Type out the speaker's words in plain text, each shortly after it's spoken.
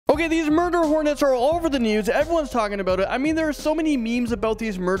Okay, these murder hornets are all over the news. Everyone's talking about it. I mean, there are so many memes about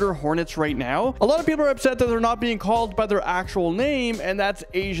these murder hornets right now. A lot of people are upset that they're not being called by their actual name, and that's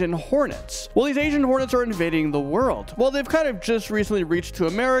Asian hornets. Well, these Asian hornets are invading the world. Well, they've kind of just recently reached to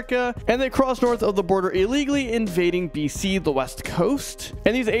America, and they crossed north of the border illegally, invading BC, the west coast.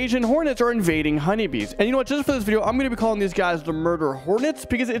 And these Asian hornets are invading honeybees. And you know what? Just for this video, I'm going to be calling these guys the murder hornets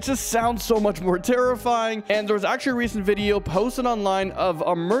because it just sounds so much more terrifying. And there was actually a recent video posted online of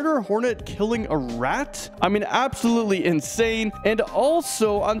a murder hornet killing a rat. I mean, absolutely insane. And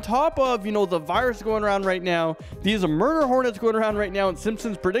also, on top of, you know, the virus going around right now, these murder hornets going around right now, and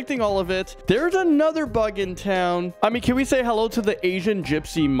Simpsons predicting all of it, there's another bug in town. I mean, can we say hello to the Asian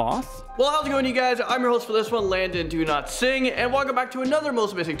gypsy moth? Well, how's it going, you guys? I'm your host for this one, Landon Do Not Sing, and welcome back to another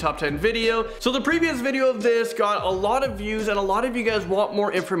Most Amazing Top 10 video. So the previous video of this got a lot of views, and a lot of you guys want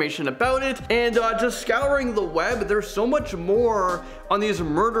more information about it. And just scouring the web, there's so much more on these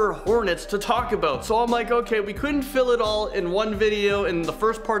murder hornets to talk about. So I'm like, okay, we couldn't fill it all in one video in the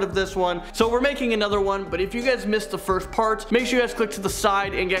first part of this one, so we're making another one. But if you guys missed the first part, make sure you guys click to the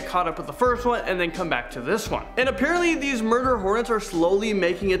side and get caught up with the first one, and then come back to this one. And apparently these murder hornets are slowly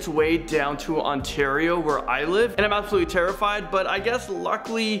making its way down to Ontario, where I live, and I'm absolutely terrified. But I guess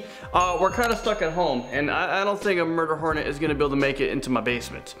luckily we're kind of stuck at home, and I don't think a murder hornet is gonna be able to make it into my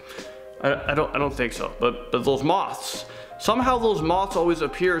basement. I don't think so. But those moths, somehow those moths always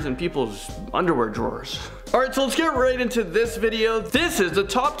appears in people's underwear drawers. Alright, so let's get right into this video. This is the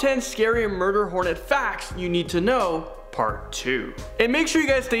top 10 scary murder hornet facts you need to know, part 2. And make sure you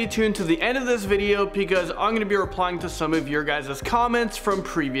guys stay tuned to the end of this video because I'm going to be replying to some of your guys' comments from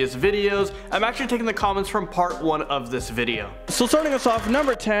previous videos. I'm actually taking the comments from part 1 of this video. So starting us off,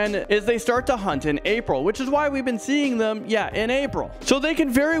 number 10 is they start to hunt in April, which is why we've been seeing them, in April. So they can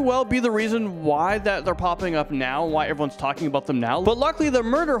very well be the reason why that they're popping up now, why everyone's talking about them now. But luckily the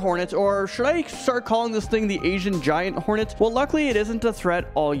murder hornets, or should I start calling this thing the Asian giant hornet? Well, luckily it isn't a threat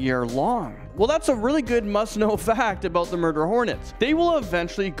all year long. Well, that's a really good must-know fact about the murder hornets. They will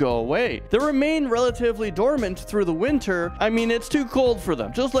eventually go away. They remain relatively dormant through the winter. I mean, it's too cold for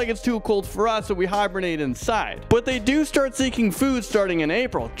them, just like it's too cold for us, so we hibernate inside. But they do start seeking food starting in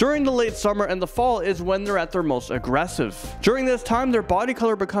April. During the late summer and the fall is when they're at their most aggressive. During this time, their body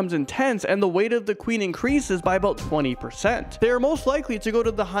color becomes intense and the weight of the queen increases by about 20%. They are most likely to go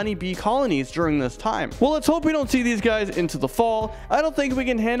to the honeybee colonies during this time. Well, let's hope we don't see these guys into the fall. I don't think we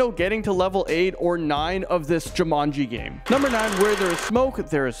can handle getting to level 8 or 9 of this Jumanji game. Number 9, where there is smoke,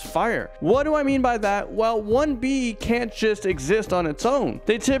 there is fire. What do I mean by that? Well, one bee can't just exist on its own.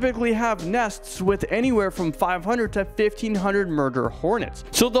 They typically have nests with anywhere from 500 to 1500 murder hornets.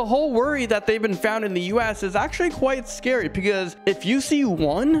 So the whole worry that they've been found in the US is actually quite scary because if you see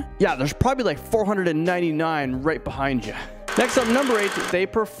one, there's probably like 499 right behind you. Next up, number 8, they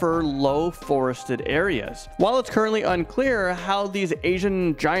prefer low forested areas. While it's currently unclear how these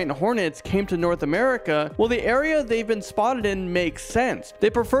Asian giant hornets came to North America, well, the area they've been spotted in makes sense. They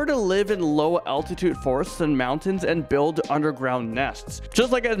prefer to live in low altitude forests and mountains and build underground nests.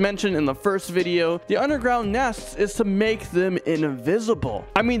 Just like I mentioned in the first video, the underground nests is to make them invisible.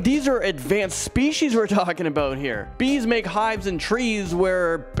 I mean, these are advanced species we're talking about here. Bees make hives in trees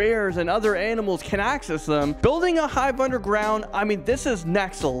where bears and other animals can access them. Building a hive underground, I mean, this is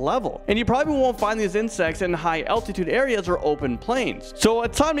next level. And you probably won't find these insects in high altitude areas or open plains. So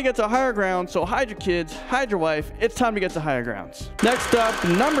it's time to get to higher ground. So hide your kids, hide your wife. It's time to get to higher grounds. Next up,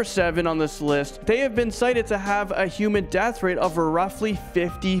 number 7 on this list, they have been cited to have a human death rate of roughly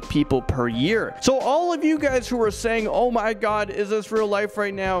 50 people per year. So all of you guys who are saying, oh my God, is this real life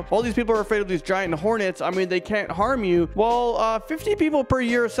right now? All these people are afraid of these giant hornets. I mean, they can't harm you. Well, 50 people per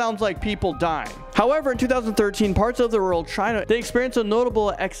year sounds like people dying. However, in 2013, parts of the rural China, they experienced a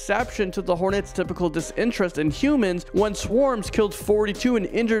notable exception to the hornet's typical disinterest in humans when swarms killed 42 and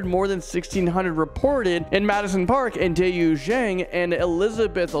injured more than 1,600 reported in Madison Park and Dayu Zhang and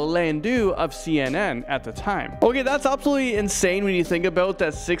Elizabeth Landu of CNN at the time. Okay, that's absolutely insane when you think about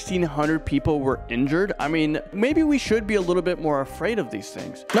that 1,600 people were injured. I mean, maybe we should be a little bit more afraid of these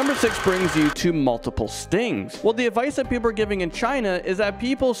things. Number 6 brings you to multiple stings. Well, the advice that people are giving in China is that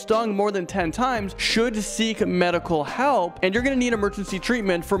people stung more than 10 times should seek medical help, and you're going to need emergency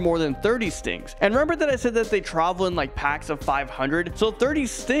treatment for more than 30 stings. And remember that I said that they travel in like packs of 500? So 30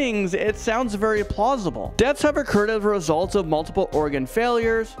 stings, it sounds very plausible. Deaths have occurred as a result of multiple organ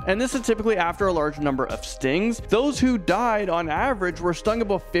failures, and this is typically after a large number of stings. Those who died on average were stung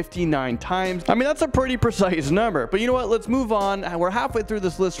about 59 times. I mean, that's a pretty precise number, but you know what? Let's move on. We're halfway through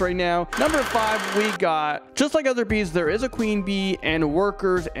this list right now. Number 5, we got, just like other bees, there is a queen bee and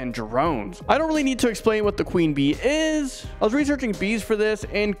workers and drones. I don't really need to explain what the queen bee is. I was researching bees for this,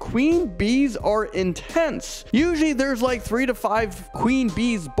 and queen bees are intense. Usually there's like 3 to 5 queen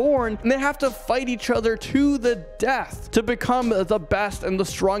bees born, and they have to fight each other to the death to become the best and the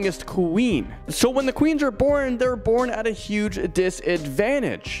strongest queen. So when the queens are born, they're born at a huge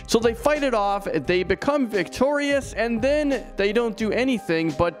disadvantage. So they fight it off, they become victorious, and then they don't do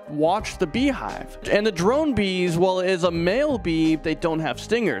anything but watch the beehive. And the drone bees, well, it is a male bee, they don't have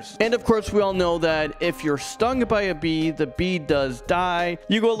stingers. And of course, we all know that if you're stung by a bee, the bee does die.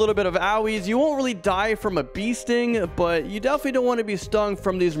 You go a little bit of owies. You won't really die from a bee sting, but you definitely don't want to be stung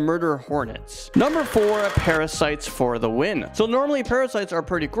from these murder hornets. Number 4, parasites for the win. So normally parasites are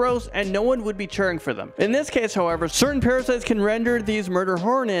pretty gross and no one would be cheering for them. In this case, however, certain parasites can render these murder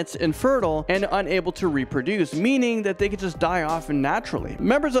hornets infertile and unable to reproduce, meaning that they could just die off naturally.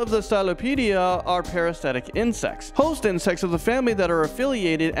 Members of the Stylopedia are parasitic insects, host insects of the family that are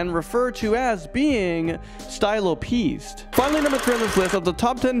affiliated and referred to as being stylopesed. Finally, number 3 on this list of the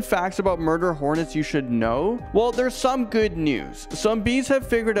top 10 facts about murder hornets you should know. Well, there's some good news. Some bees have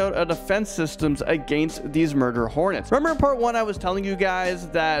figured out a defense systems against these murder hornets. Remember in part 1 I was telling you guys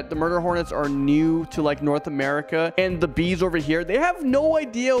that the murder hornets are new to like North America, and the bees over here, they have no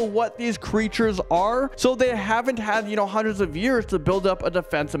idea what these creatures are, so they haven't had, you know, hundreds of years to build up a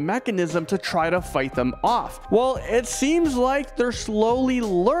defense mechanism to try to fight them off. Well, it seems like they're slowly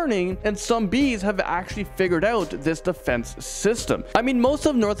learning, and some bees have actually figured out this defense system. I mean, most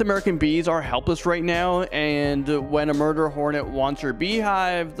of North American bees are helpless right now, and when a murder hornet wants your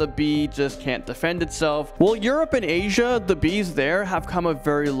beehive, the bee just can't defend itself. Well, Europe and Asia, the bees there have come a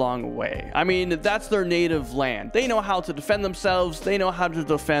very long way. I mean, that's their native land. They know how to defend themselves. They know how to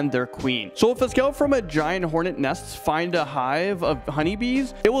defend their queen. So if a scout from a giant hornet nest finds a hive of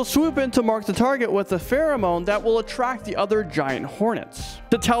honeybees, it will swoop in to mark the target with a pheromone that will attract the other giant hornets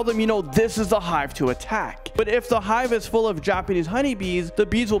to tell them, you know, this is the hive to attack. But if the hive is full of Japanese honeybees, the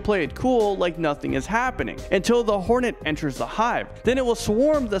bees will play it cool like nothing is happening until the hornet enters the hive. Then it will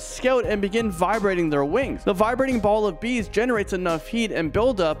swarm the scout and begin vibrating their wings. The vibrating ball of bees generates enough heat and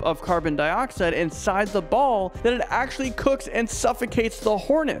buildup of carbon dioxide inside the ball that it actually cooks and suffocates the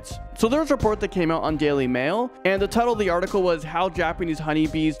hornets. So there's a report that came out on Daily Mail, and the title of the article was How Japanese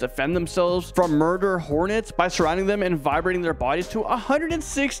Honeybees Defend Themselves from Murder Hornets by Surrounding Them and Vibrating Their Bodies to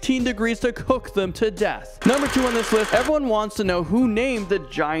 116 degrees to cook them to death. Number 2 on this list, everyone wants to know who named the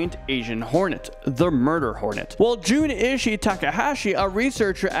giant Asian hornet, the murder hornet. Well, Junichi Takahashi, a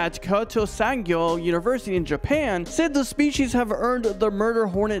researcher at Kyoto Sangyo University in Japan, said the species have earned the murder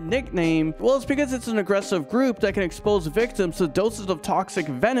hornet nickname. Well, it's because it's an aggressive group that can expose victims to doses of toxic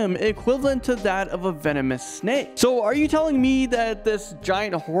venom equivalent to that of a venomous snake. So are you telling me that this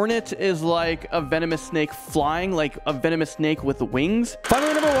giant hornet is like a venomous snake flying, like a venomous snake with wings?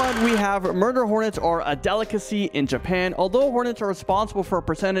 Finally, number 1, we have murder hornets are a delicacy in Japan. Although hornets are responsible for a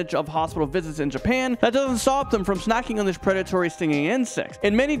percentage of hospital visits in Japan, that doesn't stop them from snacking on these predatory stinging insects.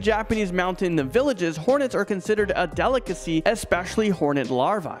 In many Japanese mountain villages, hornets are considered a delicacy, especially hornet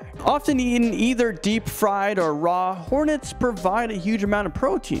larvae. Often eaten either deep fried or raw, hornets provide a huge amount of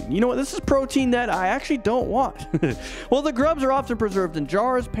protein. You know what? This is protein that I actually don't want. Well, the grubs are often preserved in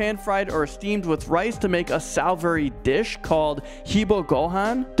jars, pan-fried, or steamed with rice to make a savory dish called hibo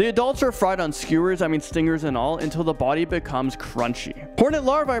gohan. The adults are fried on skewers, stingers and all, until the body becomes crunchy. Hornet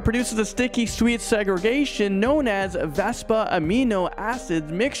larvae produces a sticky sweet segregation known as Vespa amino acid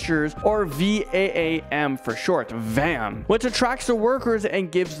mixtures, or VAAM for short, VAM, which attracts the workers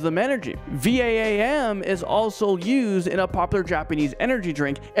and gives them energy. VAAM is also used in a popular Japanese energy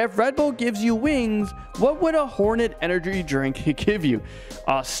drink. If Red Bull gives you wings, what would a Hornet energy drink give you?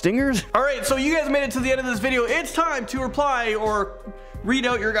 Stingers? Alright, so you guys made it to the end of this video. It's time to reply or read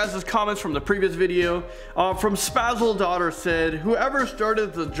out your guys' comments from the previous video. From Spazzle Daughter said, whoever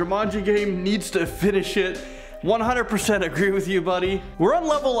started the Jumanji game needs to finish it. 100% agree with you, buddy. We're on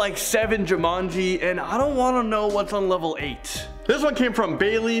level like 7 Jumanji, and I don't want to know what's on level 8. This one came from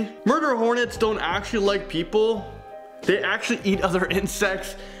Bailey. Murder hornets don't actually like people. They actually eat other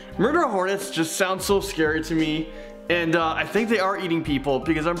insects. Murder hornets just sound so scary to me. And I think they are eating people,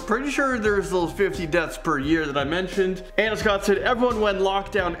 because I'm pretty sure there's those 50 deaths per year that I mentioned. Anna Scott said, everyone when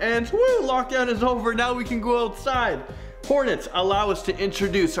lockdown ends, woo, lockdown is over, now we can go outside. Hornets allow us to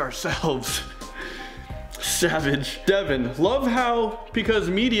introduce ourselves. Savage. Devin, love how, because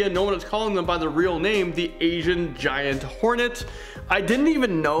media, no one is calling them by the real name, the Asian Giant Hornet. I didn't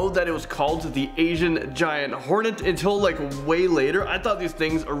even know that it was called the Asian Giant Hornet until like way later. I thought these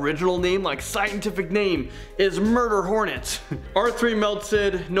things' original name, like scientific name, is Murder Hornet. R3 Melt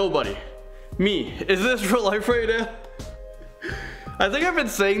said, nobody. Me. Is this real life right now? I think I've been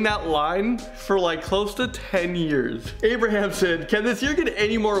saying that line for like close to 10 years. Abraham said, can this year get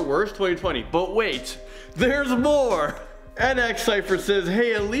any more worse? 2020. But wait, there's more. NX Cypher says,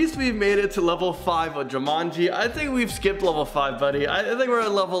 hey, at least we've made it to level 5 of Jumanji. I think we've skipped level 5, buddy. I think we're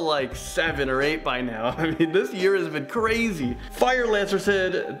at level like 7 or 8 by now. I mean, this year has been crazy. Fire Lancer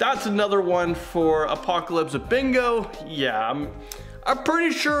said, that's another one for Apocalypse of Bingo. Yeah, I'm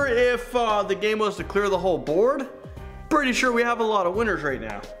pretty sure if the game was to clear the whole board, pretty sure we have a lot of winners right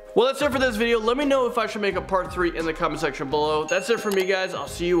now. Well, that's it for this video. Let me know if I should make a part 3 in the comment section below. That's it for me, guys. I'll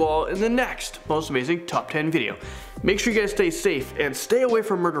see you all in the next most amazing top 10 video. Make sure you guys stay safe and stay away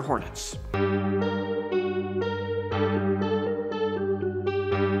from murder hornets.